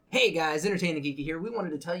Hey guys, Entertain the Geeky here. We wanted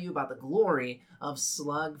to tell you about the glory of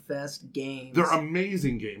Slugfest games. They're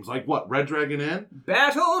amazing games. Like what? Red Dragon Inn?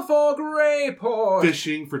 Battle for Greyport!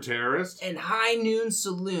 Fishing for Terrorists? And High Noon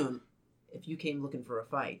Saloon. If you came looking for a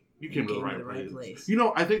fight, you came to the right place. You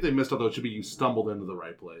know, I think they missed out though. It should be you stumbled into the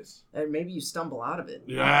right place. And maybe you stumble out of it.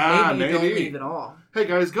 Yeah, maybe. You don't leave at all. Hey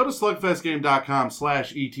guys, go to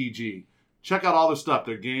slugfestgame.com/ETG. Check out all their stuff.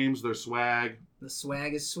 Their games, their swag. The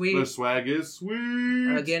swag is sweet. The swag is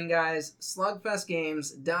sweet. Again, guys,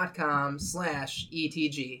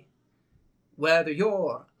 slugfestgames.com/ETG. Whether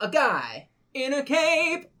you're a guy in a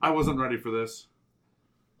cape. I wasn't ready for this.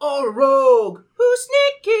 Or a rogue who's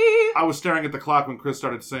sneaky. I was staring at the clock when Chris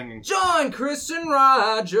started singing. Join Chris and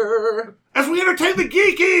Roger as we entertain the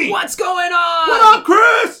geeky. What's going on? What up,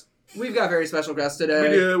 Chris? We've got very special guests today.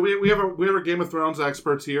 We do. We have a Game of Thrones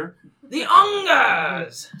experts here. The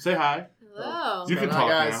Ungas. Say hi. Hello. You can talk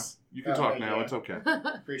guys. now. You can talk now. It's okay.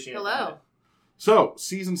 Appreciate Hello. it. So,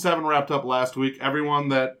 Season 7 wrapped up last week. Everyone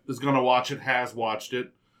that is going to watch it has watched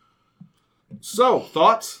it. So,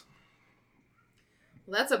 thoughts?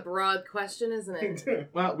 Well, that's a broad question, isn't it?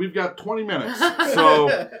 Well, we've got 20 minutes. So,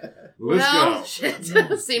 let's go. Shit.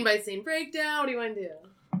 Scene by scene breakdown. What do you want to do?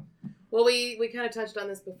 Well, we kind of touched on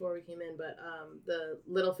this before we came in, but the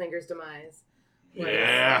Littlefinger's demise.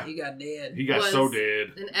 Yeah. He got dead. He got so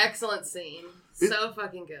dead. An excellent scene. So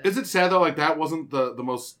fucking good. Is it sad, though, like, that wasn't the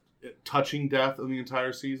most touching death of the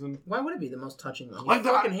entire season? Why would it be the most touching one? You Like,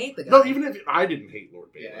 fucking hate the guy. No, even if... I didn't hate Lord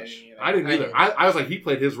Baelish. Yeah, I didn't either. did. I was like, he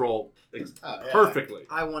played his role perfectly.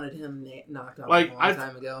 I wanted him knocked out Like, a long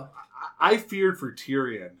time ago. I feared for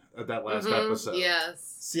Tyrion at that last episode. Yes.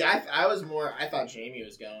 See, I thought Jamie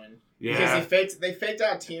was going. Yeah. Because they faked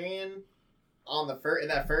out Tyrion on in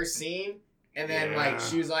that first scene, and then like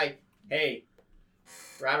she was like, "Hey,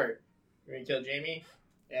 Robert, you're gonna kill Jamie,"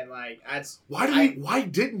 and like Why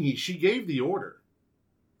didn't he? She gave the order.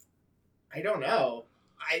 I don't know.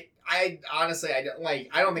 I honestly I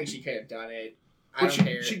don't think she could have done it. I But don't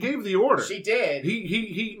care. she gave the order. She did.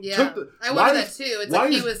 He Yeah. took the. I wanted that too. It's like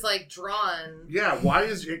he was like drawn. Yeah. Why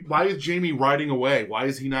is Jamie riding away? Why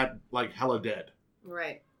is he not like hella dead?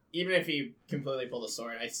 Right. Even if he completely pulled the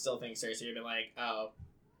sword, I still think Cersei would have been like, "Oh,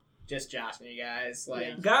 just josh me, guys." Like,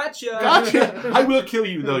 Yeah. Gotcha. I will kill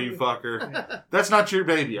you though, you fucker. That's not your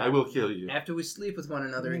baby. I will kill you. After we sleep with one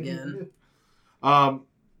another again.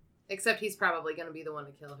 Except he's probably going to be the one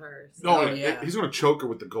to kill her. So. No, yeah. he's gonna choke her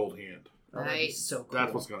with the gold hand. Oh, that'd be Nice. so cool.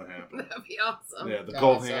 That's what's gonna happen. That'd be awesome. Yeah, the Oh,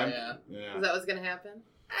 gold so, hand. yeah. Is that what's going to happen?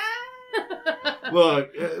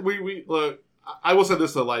 Look, we look. I will say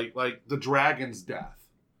this though, like the dragon's death.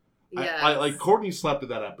 Yes. Like Courtney slept in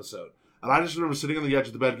that episode, and I just remember sitting on the edge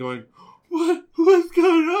of the bed going, What's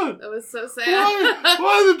going on? That was so sad.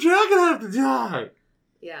 Why did the dragon have to die?"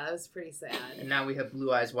 Yeah, that was pretty sad. And now we have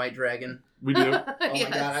Blue Eyes White Dragon. We do. Oh Yes.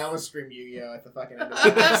 my god, I almost screamed Yu-Gi-Oh at the fucking end of the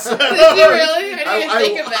episode. Did you really? I didn't even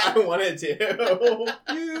think of that. I wanted to.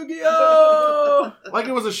 Yu-Gi-Oh! Like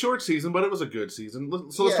it was a short season, but it was a good season.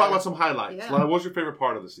 So let's Yeah. talk about some highlights. Yeah. What was your favorite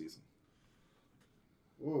part of the season?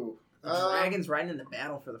 Ooh. The dragon's riding in the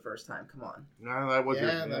battle for the first time. Come on. No, that was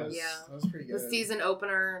Yeah, your. that was pretty The good. season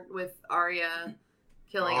opener with Arya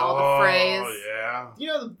killing all the Freys. Oh yeah. You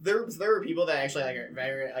know, there were people that actually like are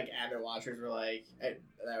very like avid watchers were like that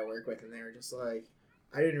I work with, and they were just like,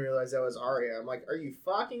 "I didn't realize that was Arya." I'm like, "Are you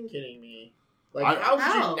fucking kidding me? Like, how could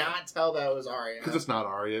How? you not tell that was Arya?" Because it's not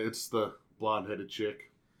Arya. It's the blonde-headed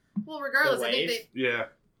chick. Well, regardless, The I think wave? Yeah.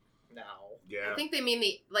 No, Yeah. I think they mean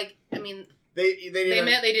they they didn't.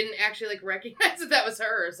 meant they didn't actually like recognize that was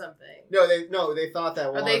her or something. No, they thought that.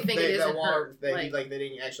 Or they think it that isn't Walter, her, They like- they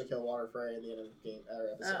didn't actually kill Walter Frey at the end of the game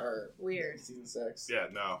episode Oh, or weird. season 6. Yeah.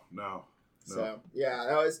 No. So yeah,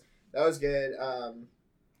 that was good.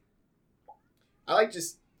 I like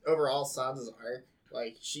just overall Sansa's arc.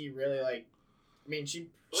 Like she really like. I mean,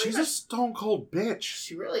 She's a stone cold bitch.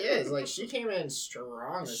 She really is. Like she came in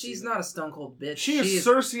strong. This She's season. not a stone cold bitch. She is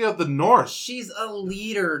Cersei of the North. She's a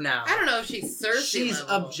leader now. I don't know if she's Cersei. She's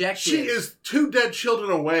level. objective. She is 2 dead children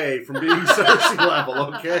away from being Cersei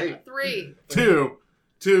level. Okay. 3. 2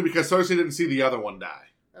 because Cersei didn't see the other one die.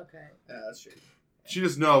 Okay. Yeah, that's true. She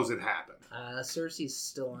just knows it happened. Cersei's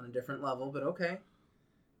still on a different level, but okay.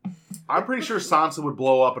 I'm pretty sure Sansa would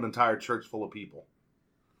blow up an entire church full of people.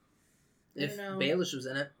 If know. Baelish was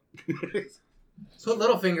in it. Put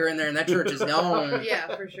Littlefinger in there and that church is gone. Yeah,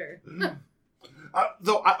 for sure.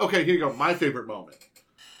 Okay, here you go. My favorite moment: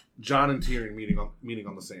 Jon and Tyrion meeting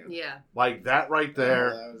on the sand. Yeah. Like that right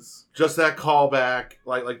there. That was... Just that callback.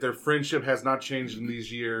 Like their friendship has not changed in these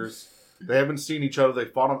years. They haven't seen each other. They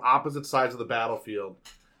fought on opposite sides of the battlefield,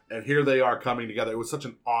 And here they are coming together. It was such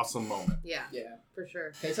an awesome moment. Yeah, Yeah. for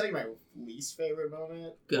sure. Can I tell you my least favorite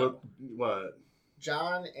moment? Go. What?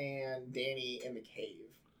 John and Danny in the cave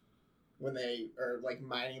when they are like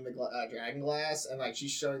mining the dragon glass, and like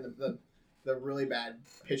she's showing the really bad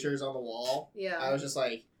pictures on the wall. Yeah. I was just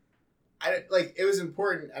like, it was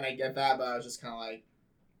important, and I get that, but I was just kind of like,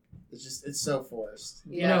 it's so forced.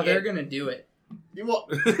 You know, they're going to do it. You will.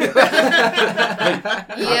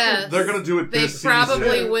 Yes. They're going to do it They this probably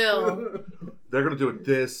season. will. They're going to do it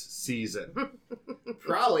this season.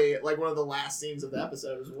 Probably like one of the last scenes of the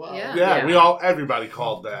episode as well. Yeah. Yeah, everybody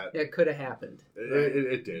called that. It could have happened.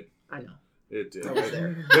 It did. I know. It did. I was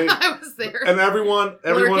there. I was there. And everyone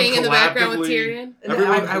Lurking in the background with collectively- Tyrion. And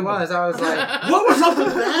Everyone- I was like, What was up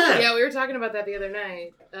with that? Yeah, we were talking about that the other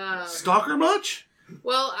night. Stalker much?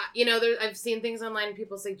 Well, you know, I've seen things online,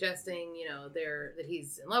 people suggesting, you know, that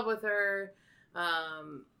he's in love with her.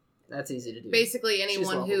 that's easy to do. Basically,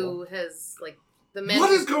 anyone who has like the men.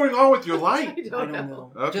 What is going on with your I light? I don't don't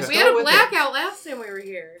know. know. Okay. Just We go had a with it. blackout last time we were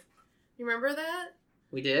here. You remember that?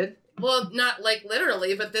 We did? Well, not like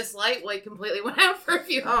literally, but this light like completely went out for a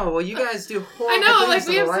few. Oh, well, you guys do I horrible know, things like to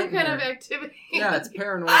we the have light some kind in of here. activity. Yeah, it's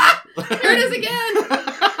paranormal. Here it is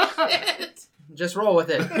again. Shit. Just roll with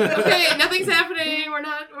it. Okay, nothing's happening. We're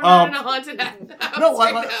not in a haunted house. No,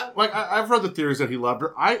 right now. I've heard the theories that he loved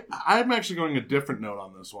her. I'm actually going a different note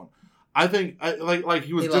on this one. I think like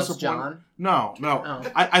he was He loves disappointed. John. No.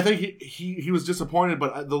 Oh. I think he was disappointed,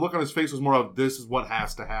 but the look on his face was more of this is what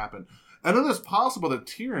has to happen. And then it's possible that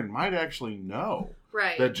Tyrion might actually know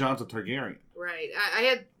Right. that Jon's a Targaryen. Right. I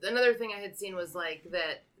had another thing I had seen was like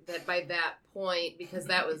that by that point, because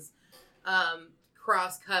that was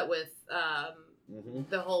cross cut with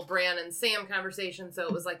the whole Bran and Sam conversation, so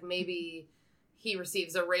it was like maybe he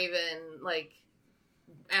receives a raven like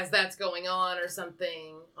as that's going on or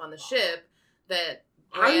something on the ship that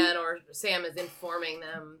Bran or Sam is informing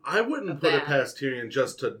them. I wouldn't of put it that. past Tyrion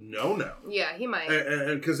just to know. Yeah, he might.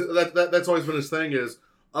 And because that's always been his thing is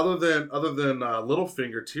other than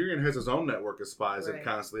Littlefinger, Tyrion has his own network of spies that Right.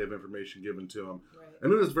 constantly have information given to him. Right.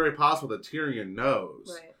 And it is very possible that Tyrion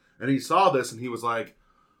knows. Right. And he saw this and he was like,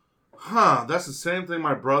 huh, that's the same thing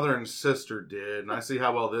my brother and sister did, and I see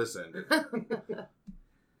how well this ended.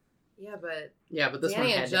 Yeah, but Yeah, but this Danny one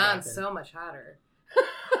had and to John's happen. so much hotter.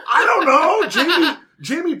 I don't know.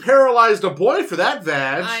 Jamie paralyzed a boy for that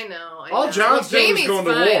vag. I know. All know. John's doing is Jamie's going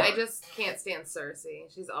to fine. war. I just can't stand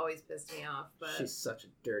Cersei. She's always pissed me off. But She's such a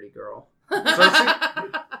dirty girl.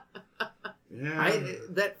 Yeah.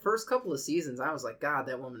 That first couple of seasons, I was like, God,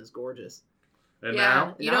 that woman is gorgeous. And Yeah.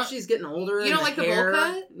 now? And You now don't- she's getting older. you and don't like the bowl hair-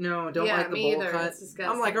 cut? No, don't Yeah, like the me bowl either. cut. It's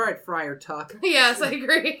disgusting. I'm like, all right, Friar Tuck. Yes, I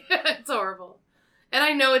agree. It's horrible. And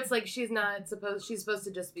I know it's like she's supposed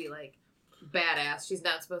to just be like badass. She's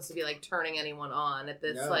not supposed to be like turning anyone on at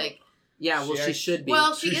this No. like. Yeah, well, she should be.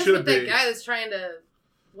 Well, she She is should with that be. guy that's trying to.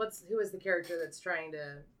 Who is the character that's trying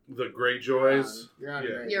to? The Greyjoys. You're on. Yeah.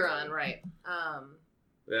 Right. You're on, right?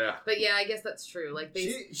 Yeah. But yeah, I guess that's true. Like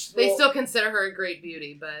they Well, still consider her a great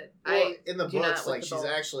beauty, but well, in the do not books, like like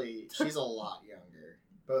the she's a lot younger.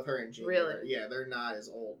 Both her and Jamie. Really? Yeah, they're not as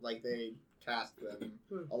old. Like they cast them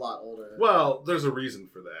Hmm. a lot older. Well, there's a reason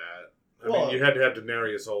for that. I mean, Well- you had to have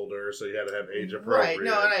Daenerys older, so you had to have age appropriate. Right.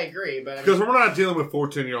 No, and I agree, but I Because mean, we're not dealing with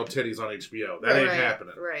 14-year-old titties on HBO. That ain't right,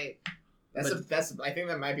 happening. right. that's. I think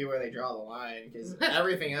that might be where they draw the line because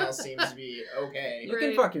everything else seems to be okay. You Right.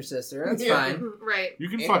 can fuck your sister. That's Yeah. fine. Right. You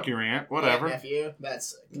can And- fuck your aunt, whatever. Yeah, nephew.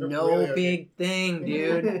 That's No really okay. big thing,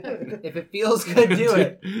 dude. If it feels good, do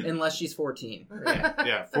it. Unless she's 14.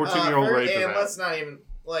 Yeah, 14-year-old rape is And out. let's not even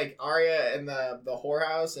like Arya in the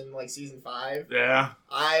whorehouse in like season 5. Yeah,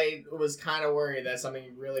 I was kind of worried that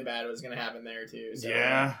something really bad was going to happen there too. So,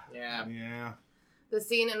 Yeah. yeah. The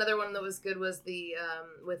scene, another one that was good was the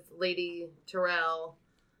with Lady Tyrell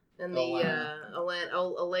and the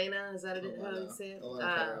Elena. Is that how you say it?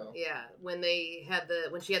 Elena Tyrell. Yeah, when she had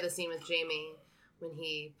the scene with Jamie when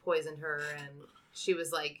he poisoned her and she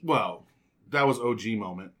was like, well, that was OG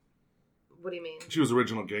moment. "What do you mean?" She was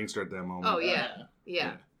original gangster at that moment. Oh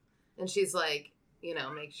yeah, and she's like, I want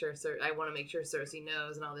to make sure Cersei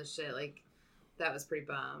knows and all this shit. Like, that was pretty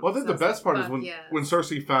bomb. Well, I think So the best part is fuck when yeah. when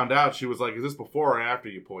Cersei found out, she was like, "Is this before or after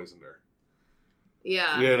you poisoned her?"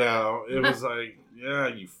 Yeah. You know, it was like, "Yeah,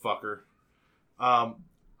 you fucker."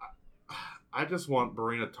 I just want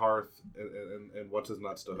Barina Tarth and what's his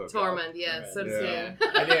nuts to hook up. Tormund, yeah, so to Yeah. say.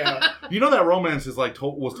 I You know that romance is like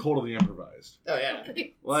was totally improvised. Oh yeah.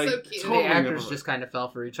 Like, so cute. totally The actors improvised. just kind of fell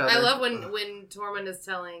for each other. I love when Tormund is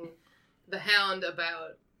telling the Hound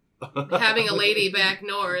about having a lady back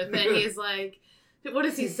north, and he's like, what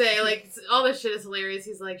does he say? Like, all this shit is hilarious.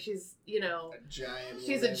 He's like, she's, A giant.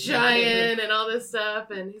 she's a woman. giant and all this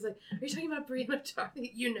stuff. And he's like, are you talking about Brienne of Tarth?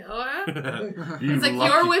 You know her? You He's like,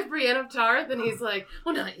 lucky- you're with Brienne of Tarth? And he's like,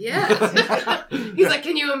 well, not yet. He's like,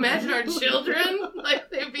 can you imagine our children?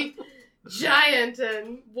 Like, they'd be giant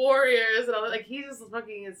and warriors and all that. Like, he just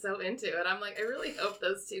fucking is so into it. I'm like, I really hope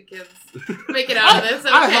those two kids make it out of this,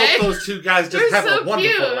 okay? I hope those two guys just They're have so a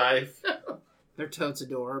wonderful cute. life. They're totes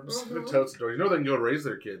adorbs. They're totes adorable. You know they can go raise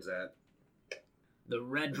their kids at. The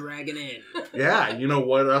Red Dragon Inn. Yeah, you know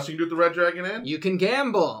what else you can do at the Red Dragon Inn? You can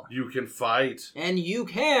gamble. You can fight, And you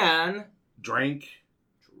can drink,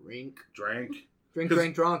 drink.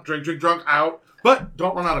 drink, Drunk. out, but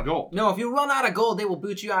don't run out of gold. No, if you run out of gold, they will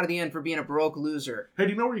boot you out of the inn for being a broke loser. Hey,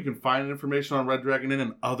 do you know where you can find information on Red Dragon Inn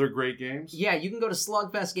and other great games? Yeah, you can go to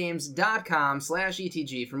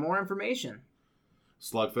slugfestgames.com/ETG for more information.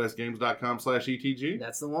 Slugfestgames.com/ETG.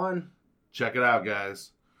 That's the one. Check it out,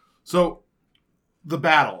 guys. So, the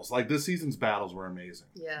battles, like this season's battles were amazing.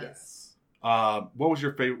 Yes. What was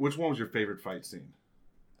your favorite? Which one was your favorite fight scene?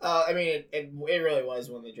 I mean, it really was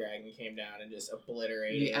when the dragon came down and just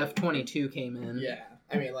obliterated. The F-22 came in. Yeah,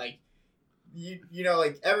 I mean, like, you know,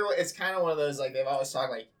 like everyone. It's kind of one of those like they've always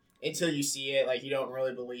talked like until you see it, like you don't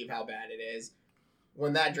really believe how bad it is.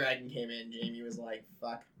 When that dragon came in, Jamie was like,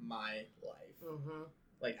 "Fuck my life! Mm-hmm.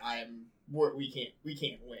 Like we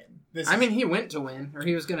can't win." I mean, he went to win, or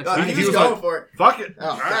he was going to he try. he was was going like, for it. Fuck it.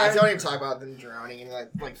 Oh, All God, right. don't even talk about them drowning in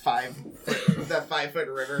that like 5 foot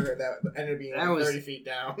river that ended up being That like was 30 feet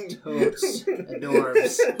down. Totes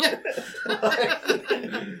adorbs.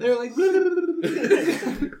 They're like,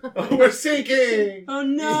 Oh, we're sinking. oh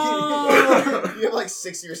no! You have like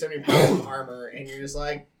 60 or 70 pounds of armor, and you're just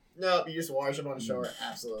like, nope, you just wash up on shore.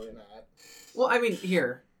 Absolutely not. Well, I mean,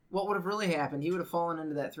 here, what would have really happened? He would have fallen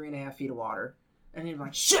into that 3.5 feet of water, and he'd be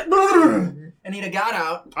like, shit, and he'd have got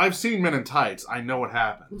out. I've seen Men in Tights. I know what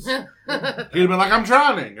happens. He'd have been like, I'm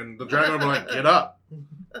drowning. And the dragon would be like, get up.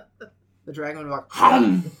 The dragon would have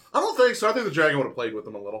I don't think so. I think the dragon would have played with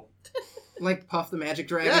him a little. like Puff the Magic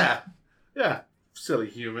Dragon. Yeah. Yeah. Silly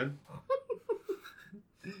human.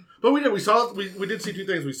 But we did see two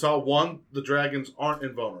things. We saw one, the dragons aren't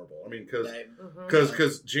invulnerable. I mean,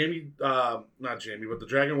 because Jamie, not Jamie, but the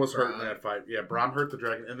dragon was hurt in Bronn. that fight. Yeah, Bronn hurt the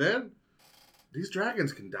dragon, and then these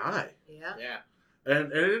dragons can die, Yeah. Yeah.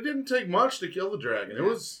 and it didn't take much to kill the dragon. It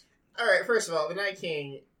was All right, first of all, the Night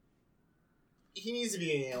King, he needs to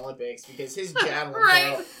be in the Olympics because his javelin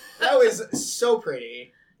Right. throw, that was so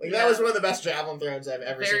pretty. Like, Yeah. that was one of the best javelin throws I've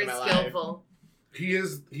ever seen Very in my life. skillful. he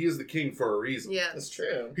is the king for a reason. Yeah. That's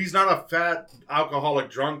true. He's not a fat alcoholic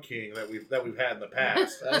drunk king that we've had in the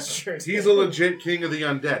past. That's true. He's a legit king of the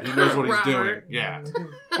undead. He knows what he's doing. Robert. Yeah.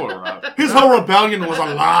 Poor Robert. His whole rebellion was a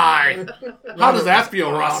lie. How does that feel,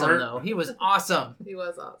 Awesome, Robert? though. He was awesome. He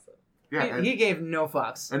was awesome. Yeah, He gave no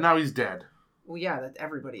fucks. and now he's dead. Well, yeah, that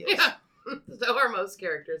everybody is. Yeah. So are most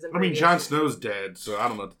characters. In I mean, previous Jon seasons. Snow's dead, so I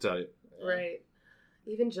don't know what to tell you. Right.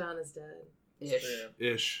 Even Jon is dead. Ish. True.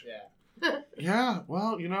 Ish. Yeah. Yeah,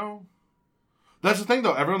 well, that's the thing,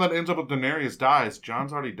 though. Everyone that ends up with Daenerys dies.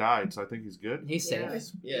 John's already died, so I think he's good. He's safe. Yeah.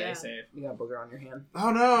 Yeah, Yeah. he's safe. You got a booger on your hand.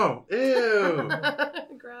 Oh, no. Ew.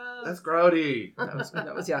 Gross. That's grody.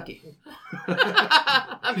 That was yucky.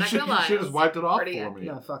 I'm You not should gonna lie. have just wiped it off Pretty for yucky. me.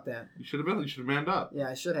 No, fuck that. You should have manned up. Yeah,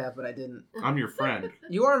 I should have, but I didn't. I'm your friend.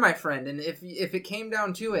 You are my friend, and if it came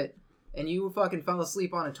down to it, and you fucking fell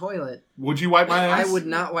asleep on a toilet, Would you wipe my ass? I would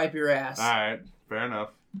not wipe your ass. All right, fair enough.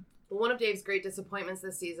 Well, one of Dave's great disappointments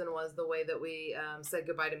this season was the way that we said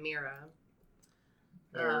goodbye to Mira.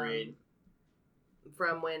 Agreed.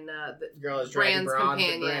 From when the Girl is dragging Bran's Bronn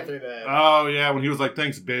companion. through the. Oh yeah, when he was like,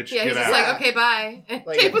 "Thanks, bitch, yeah, he's get just out." like, okay, bye. And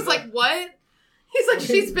Like- Dave was like, what? He's like,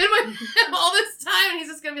 she's been with him all this time, and he's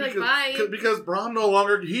just gonna be like, bye. Because Bronn no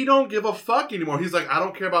longer, he don't give a fuck anymore. He's like, I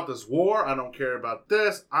don't care about this war. I don't care about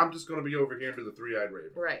this. I'm just gonna be over here and do the three-eyed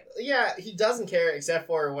raven. Right. Yeah, he doesn't care except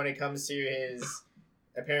for when it comes to his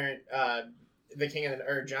apparent, the king of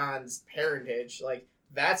or John's parentage. Like,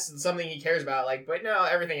 that's something he cares about. Like, but no,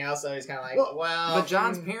 everything else though, he's kind of like, well. But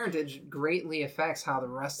John's parentage greatly affects how the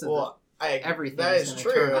rest of everything That is is gonna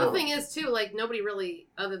true. turn Well, out. the thing is too, like nobody really,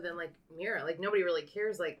 other than like Mira, like nobody really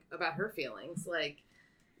cares like about her feelings. Like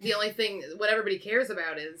the only thing, what everybody cares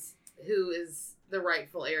about is who is the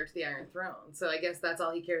rightful heir to the Iron Throne. So I guess that's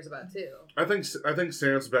all he cares about too. I think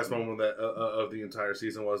Sansa's best moment of the entire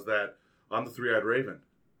season was that I'm the three-eyed raven.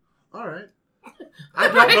 All right, I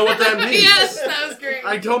don't know what that means. Yes, that was great.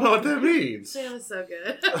 I don't know what that means. Sam was so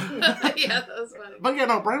good. Yeah, that was funny. But yeah,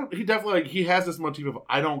 no, Brian, he definitely, he has this motif of,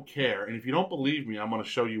 I don't care. And if you don't believe me, I'm going to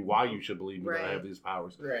show you why you should believe me that I have these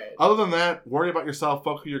powers. Right. Other than that, worry about yourself,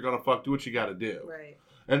 fuck who you're going to fuck, do what you got to do. Right.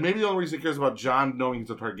 And maybe the only reason he cares about Jon knowing he's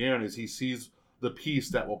a Targaryen is he sees the peace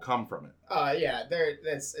that will come from it. Yeah,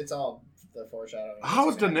 it's all the foreshadowing. How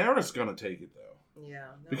is Daenerys going to take it, though? Yeah.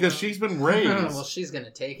 Because she's been raised. Well, she's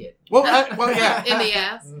gonna take it. Well, yeah. In the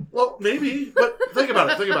ass. Well, maybe, but think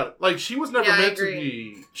about it. Like, she was never Yeah, I meant to agree.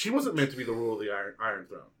 be. She wasn't meant to be the ruler of the Iron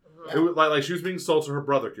Throne. Mhm. It was like she was being sold so her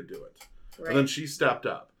brother could do it, Right. and then she stepped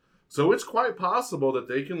up. So it's quite possible that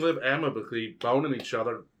they can live amicably, boning each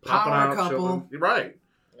other, popping Power out couple. children. You're right.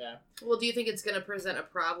 Yeah. Well, do you think it's going to present a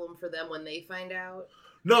problem for them when they find out?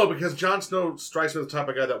 No, because Jon Snow strikes me as the type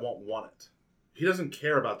of guy that won't want it. He doesn't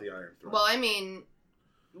care about the Iron Throne. Well, I mean,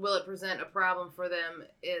 will it present a problem for them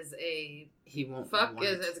as a He won't fuck want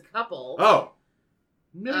it. as a couple? Oh.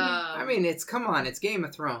 Maybe. I mean, it's Game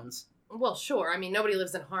of Thrones. Well, sure. I mean, nobody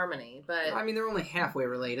lives in harmony, but I mean, they're only halfway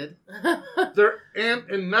related. They're aunt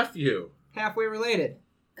and nephew. Halfway related.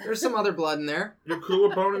 There's some other blood in there. You're cool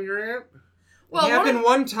with boning your aunt? well, It happened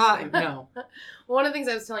one time. No. one of the things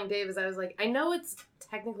I was telling Dave is I was like, I know it's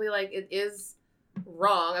technically like it is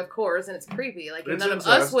wrong, of course, and it's creepy. Like It's none incest.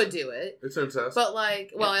 of us would do it. It's incest. But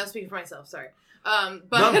like, well, I'll speak for myself. Sorry. But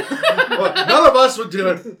None of us would do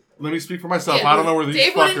it. Let me speak for myself. Yeah, I don't know where these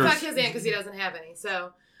Dave fuckers. wouldn't fuck his aunt because he doesn't have any.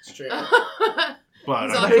 So It's true. But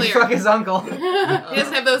He's all But he clear. fuck his uncle. he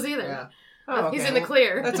doesn't have those either. Yeah. Oh, He's okay. in the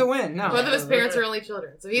clear. That's a win. No. Both of his parents are only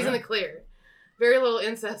children, so he's in the clear. Very little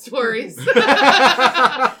incest worries.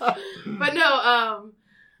 But no,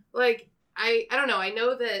 like I don't know. I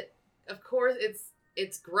know that of course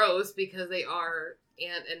it's gross because they are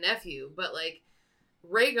aunt and nephew, but like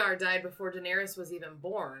Rhaegar died before Daenerys was even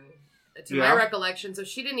born, to my Yeah. recollection. So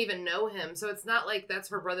she didn't even know him. So it's not like that's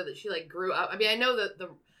her brother that she like grew up. I mean, I know that the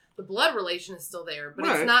blood relation is still there, but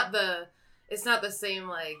Right. it's not the same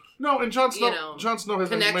like No, and Jon Snow, You know, Jon Snow has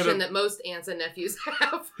made connection it, that most aunts and nephews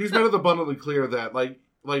have. he's made it abundantly clear that like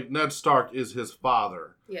Ned Stark is his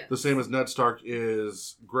father, Yeah. the same as Ned Stark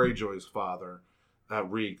is Greyjoy's father,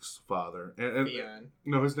 Reek's father, and Theon.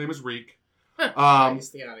 no, his name is Reek. He's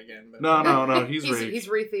Theon again. But No, he's Reek. He's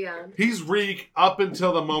Rhaetheon. He's Reek up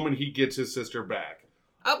until the moment he gets his sister back.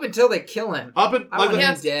 Up until they kill him. Up in I like want the,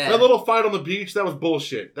 him dead. that little fight on the beach, that was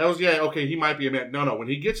bullshit. That was okay. He might be a man. No. When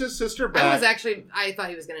he gets his sister back, I thought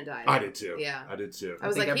he was gonna die. I did too. Yeah. I did too. I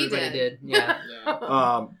was think like, he everybody did. Yeah.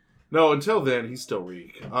 Yeah. No, until then, he's still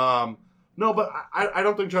Reek. No, but I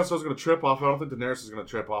don't think Jon Snow's going to trip off it. I don't think Daenerys is going to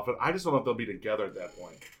trip off it. I just don't know if they'll be together at that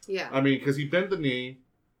point. Yeah. I mean, because he bent the knee,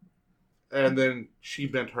 and then she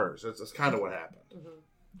bent hers. That's kind of what happened.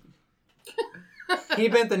 He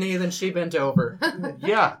bent the knee, then she bent over.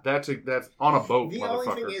 Yeah, that's on a boat, The motherfucker.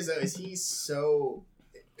 only thing is, though, is he's so,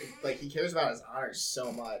 like, he cares about his honor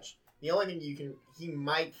so much. The only thing he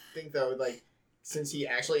might think, though, like, since he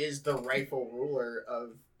actually is the rightful ruler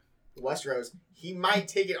of Westeros, he might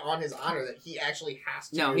take it on his honor that he actually has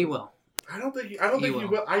to. No, he will. I don't think he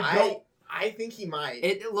will. I think he might.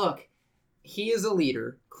 Look, he is a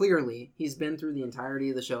leader. Clearly, he's been through the entirety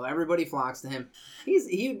of the show. Everybody flocks to him.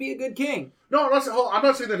 He would be a good king. No, I'm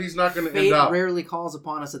not saying that he's not going to Fate end up. rarely calls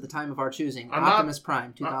upon us at the time of our choosing. I'm not- Optimus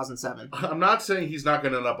Prime, 2007. I'm not saying he's not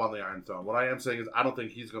going to end up on the Iron Throne. What I am saying is I don't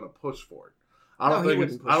think he's going to push for it. I don't think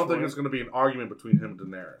it's going to be an argument between him and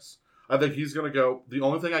Daenerys. I think he's going to go, the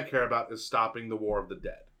only thing I care about is stopping the War of the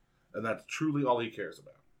Dead. And that's truly all he cares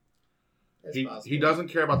about. He doesn't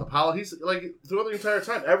care about the politics. He's like throughout the entire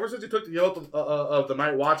time, ever since he took the oath of the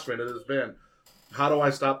Night Watchman, it has been, how do I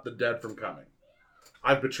stop the dead from coming?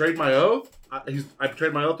 I've betrayed my oath. I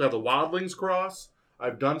betrayed my oath to have the Wildlings cross.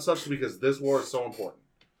 I've done such because this war is so important.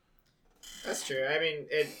 That's true. I mean,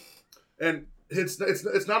 And it's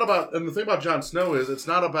not about. And the thing about Jon Snow is it's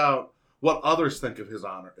not about what others think of his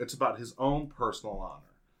honor. It's about his own personal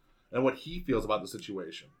honor and what he feels about the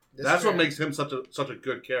situation. That's what makes him such a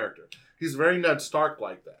good character. He's very Ned Stark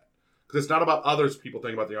like that. Because it's not about others people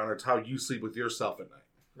think about the honor. It's how you sleep with yourself at night.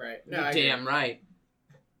 right. You're damn right.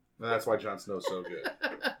 And that's why Jon Snow's so good.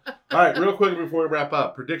 All right, real quick before we wrap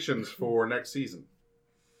up, predictions for next season.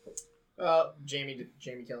 Jamie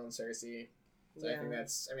killing Cersei. So I think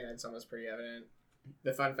that's almost pretty evident.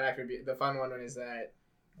 The fun one is that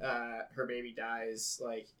her baby dies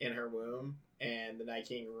like in her womb, and the Night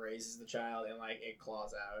King raises the child and like it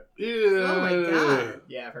claws out. Ew. Oh my God.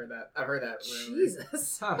 Yeah, I've heard that rumor.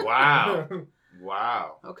 Jesus. Wow.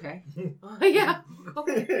 Wow. Okay. Oh, yeah.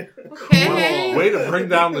 Okay. Whoa, way to bring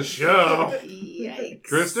down the show. Yeah. Yikes.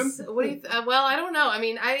 Kristen? What do you well, I don't know. I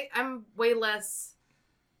mean, I'm way less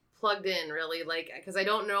plugged in, really, like, because I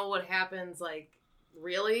don't know what happens, like,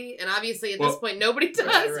 really. And obviously, at this point, nobody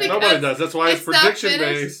does. Right. Nobody does. That's why it's prediction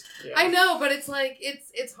based. Yeah. I know, but it's like,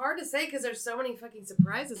 it's hard to say because there's so many fucking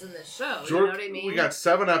surprises in this show. You know what I mean? We got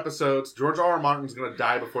 7 episodes. George R. R. Martin's going to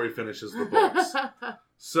die before he finishes the books.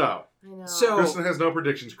 So, I know. So- Kristen has no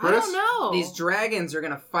predictions. Chris? I don't know. These dragons are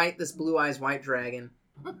going to fight this Blue Eyes White Dragon.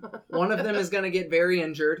 One of them is going to get very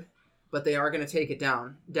injured, but they are going to take it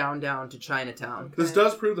down to Chinatown. This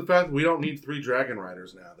does prove the fact that we don't need 3 dragon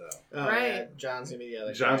riders now, though. Oh, Right. yeah. John's gonna be the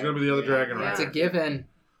other. John's going to be the other dragon Yeah. rider. It's a given.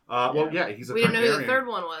 Well, yeah, he's a We didn't know who the Targaryen. third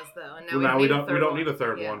one was, though. And now Well, now we we don't need a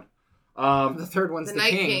third Yeah. one. The third one's The the,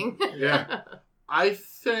 Night king. King. Yeah. I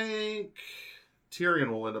think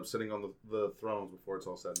Tyrion will end up sitting on the throne before it's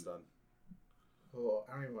all said and done. Oh,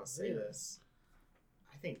 I don't even want to say this.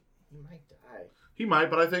 I think he might die. He might,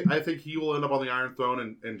 but I think he will end up on the Iron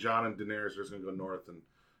Throne, and Jon and Daenerys are just going to go north and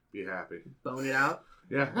be happy. Bone it out.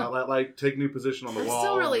 Yeah, like take new position on the I'm wall.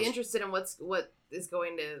 still really and just- interested in what is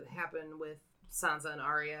going to happen with Sansa and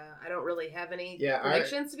Arya. I don't really have any Yeah,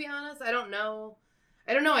 predictions, to be honest. I don't know.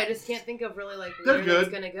 I just can't think of really like They're where good.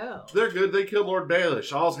 it's gonna go. They're good. They killed Lord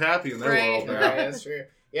Baelish. All's happy in their Right. world Right, now. that's true.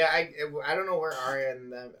 Yeah, I don't know where Arya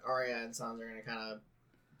and Sansa are gonna kind of.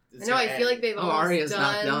 I know. I feel like they've Oh, almost Arya's done.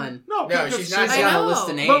 not done. No, No, because she's not She's I got know. a list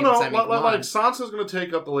of names. No, I mean, come like on. Sansa's going to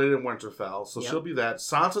take up the Lady in Winterfell, so Yep. she'll be that.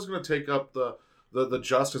 Sansa's going to take up the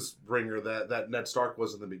Justice Bringer that Ned Stark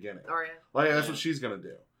was in the beginning. Arya. Like that's Yeah. what she's going to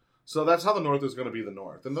do. So that's how the North is going to be the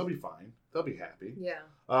North, and they'll be fine. They'll be happy. Yeah.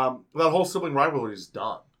 That whole sibling rivalry is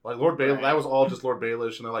done. Like Lord Baelish, Right. that was all just Lord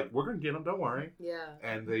Baelish, and they're like, "We're going to get him, don't worry," Yeah.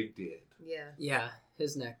 and they did. Yeah. Yeah,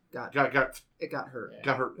 his neck got Got hurt. Yeah. got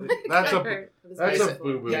hurt. That's a Hurt. It was that's very a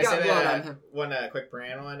cool. boo boo. Can I He got say blood on that him. one quick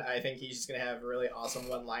brand one? I think he's just gonna have really awesome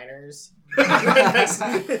one-liners.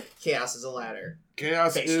 Chaos is a ladder.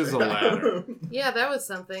 Chaos Face is a her. ladder. Yeah, that was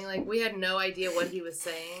something. Like, we had no idea what he was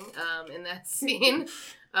saying in that scene.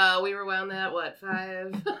 We rewound that, 5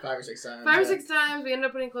 5 or 6 times. 5 or yeah. 6 times. We ended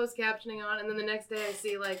up putting closed captioning on, and then the next day I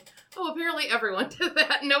see, like, oh, apparently everyone did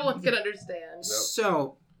that. No one could understand.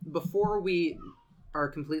 So, before we are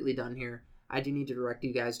completely done here, I do need to direct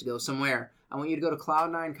you guys to go somewhere. I want you to go to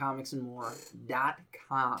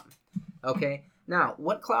cloud9comicsandmore.com. Okay? Now,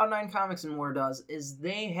 what Cloud9 Comics and More does is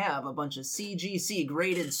they have a bunch of CGC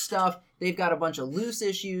graded stuff. They've got a bunch of loose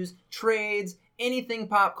issues, trades, anything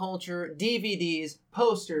pop culture, DVDs,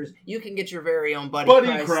 posters. You can get your very own Buddy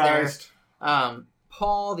Christ there.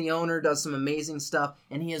 Paul, the owner, does some amazing stuff,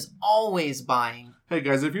 and he is always buying. Hey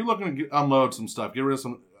guys, if you're looking to unload some stuff, get rid of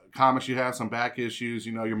some comics you have, some back issues,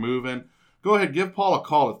 you're moving, go ahead, give Paul a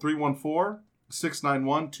call at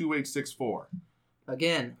 314-691-2864.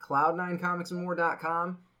 Again,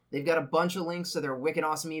 cloud9comicsandmore.com. They've got a bunch of links to their wicked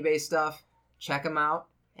awesome eBay stuff. Check them out.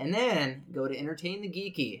 And then go to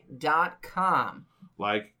entertainthegeeky.com.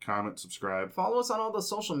 Like, comment, subscribe. Follow us on all the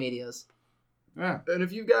social medias. Yeah. And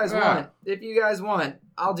if you guys want,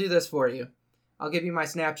 I'll do this for you. I'll give you my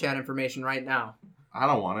Snapchat information right now. I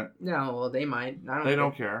don't want it. No, well, they might. They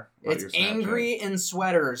don't care. About It's your Snapchat. angry in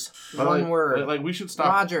sweaters. But One word. Like we should stop.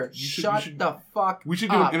 Roger, you should- shut you should- the fuck We should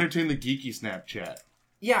do up. an Entertain the Geeky Snapchat.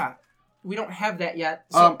 Yeah, we don't have that yet.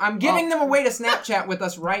 So I'm giving them a way to Snapchat with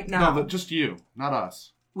us right now. No, but just you, not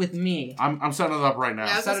us. With me. I'm setting it up right now.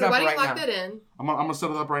 Yeah, I was Set gonna it say, up why don't you right lock now. that in? I'm gonna set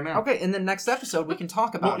it up right now. Okay, in the next episode, we can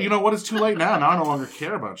talk about Well, it. you know what? It's too late now. Now I no longer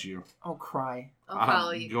care about you. Oh, cry. I'll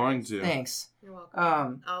follow I'm you. going to. Thanks. You're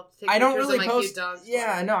welcome. I'll take I don't pictures really of my post. cute dogs.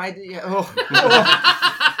 Yeah, no, I do. Yeah. Oh.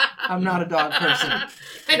 I'm not a dog person.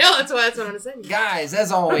 I know, that's what I'm going to say. Guys,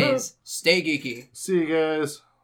 as always, stay geeky. See you guys.